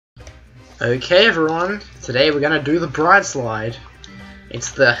Okay everyone, today we're gonna do the Bride Slide.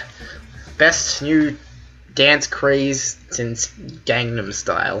 It's the best new dance craze since Gangnam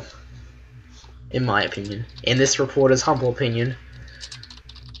Style, in my opinion. In this reporter's humble opinion.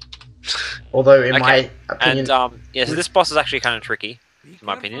 Although in my opinion... And, yeah, so this boss is actually kind of tricky, in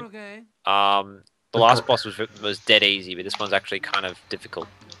my opinion. The last boss was dead easy, but this one's actually kind of difficult.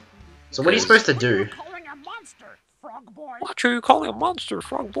 So what are you supposed to do? What are you calling a monster,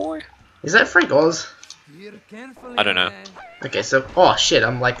 frog boy? Is that Frank Oz? I don't know. Okay, so... Oh shit,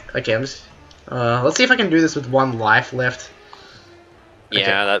 I'm like... Okay, I'm just... let's see if I can do this with one life left.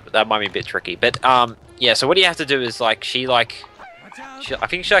 Yeah, okay. that might be a bit tricky. But, yeah, so what you have to do is, like, I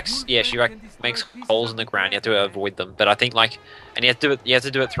think she makes holes in the ground. You have to avoid them. But I think, like... And you have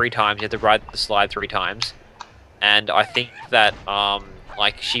to do it 3 times. You have to ride the slide 3 times. And I think that,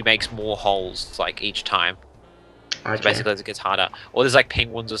 like, she makes more holes, like, each time. Okay. So basically, as it gets harder, or there's like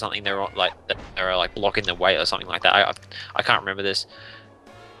penguins or something. They're like blocking the way or something like that. I can't remember this.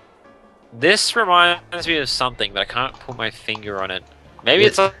 This reminds me of something, but I can't put my finger on it. Maybe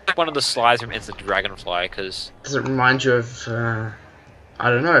it's like one of the slides from Enter the Dragonfly. Because does it remind you of? I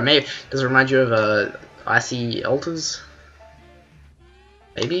don't know. Maybe does it remind you of Icy Altars?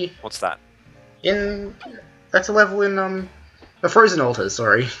 Maybe. What's that? That's a level in the Frozen Altars.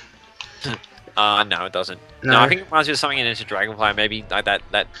 Sorry. No, it doesn't. No, I think it reminds me of something in Enter Dragonfly. Maybe like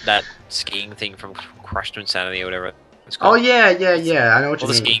that skiing thing from Crushed to Insanity or whatever it's called. Oh yeah. I know what you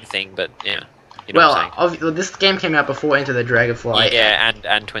mean. The skiing thing, but yeah. You know what I'm saying. This game came out before Enter the Dragonfly. Yeah,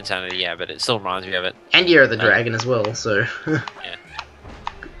 and Twin Sanity, yeah, but it still reminds me of it. And Year of the Dragon as well. So. Yeah.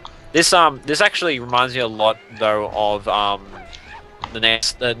 This actually reminds me a lot though of the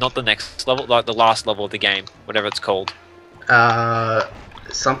next not the next level, like the last level of the game, whatever it's called.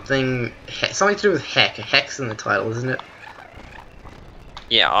 Something to do with heck. A hex in the title, isn't it?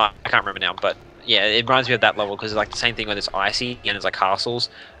 Yeah, I can't remember now, but yeah, it reminds me of that level because it's like the same thing when it's icy and it's like castles.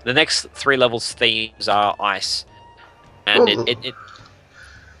 The next 3 levels themes are ice, and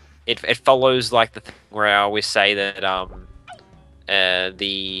it follows like the thing where I always say that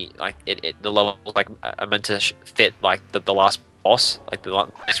the levels like are meant to fit like the last boss, like the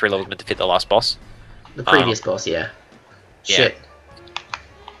next 3 levels meant to fit the last boss. The previous boss, yeah. Yeah. Shit.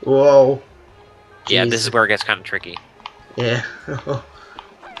 Whoa. Jeez. Yeah, this is where it gets kind of tricky. Yeah.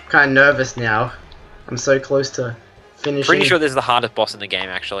 Kind of nervous now. I'm so close to finishing. Pretty sure this is the hardest boss in the game,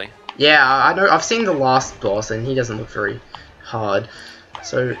 actually. Yeah, I know. I've seen the last boss, and he doesn't look very hard.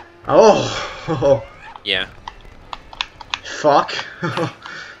 So, oh. Yeah. Fuck.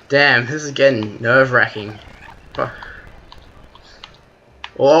 Damn, this is getting nerve-wracking.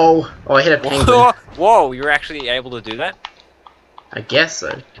 Whoa! Oh, I hit a penguin. Whoa! You were actually able to do that? I guess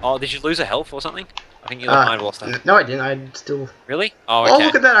so. Oh, did you lose a health or something? I think you might have lost that. No, I didn't. I still. Really? Oh, okay. Okay. Oh,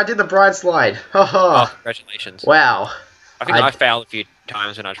 look at that! I did the Bride Slide. Haha. Oh, congratulations. Wow. I think I failed a few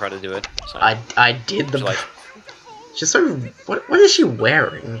times when I tried to do it. So. I did the. She's so. What is she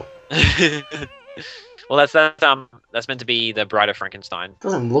wearing? Well, that's meant to be the Bride of Frankenstein.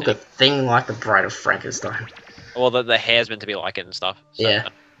 Doesn't look a thing like the Bride of Frankenstein. Well, the hair's meant to be like it and stuff. So, yeah.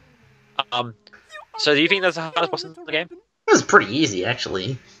 So do you think that's the hardest boss in the game? It was pretty easy,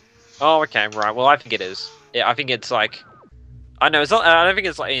 actually. Oh, okay, right. Well, I think it is. Yeah, I think it's like, I know it's not. I don't think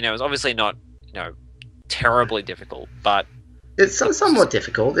it's like it's obviously not terribly difficult, but it's somewhat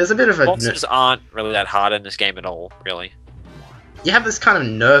difficult. There's a bit of a. Monsters aren't really that hard in this game at all, really. You have this kind of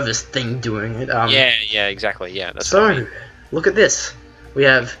nervous thing doing it. Yeah, exactly. Yeah. That's so, what I mean. Look at this. We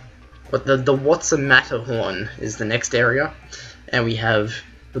have the What's the Matterhorn is the next area, and we have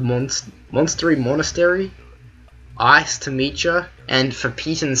the Monstery Monastery, Ice to Meet Ya, and For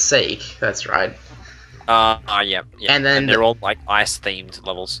Peten's Sake. That's right. Yeah. And then they're all like ice themed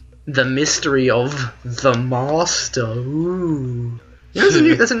levels. The Mystery of the Master. Ooh. There's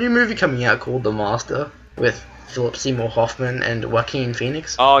a new movie coming out called The Master with Philip Seymour Hoffman and Joaquin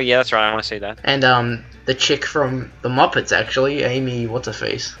Phoenix. Oh yeah, that's right. I want to see that. And the chick from the Muppets, actually, Amy what's her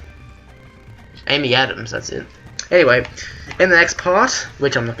face? Amy Adams. That's it. Anyway, in the next part,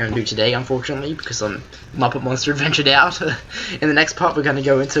 which I'm not going to do today, unfortunately, because I'm Muppet Monster Adventured out. In the next part, we're going to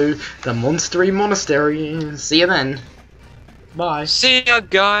go into the Monstery Monastery. See you then. Bye. See ya,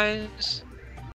 guys.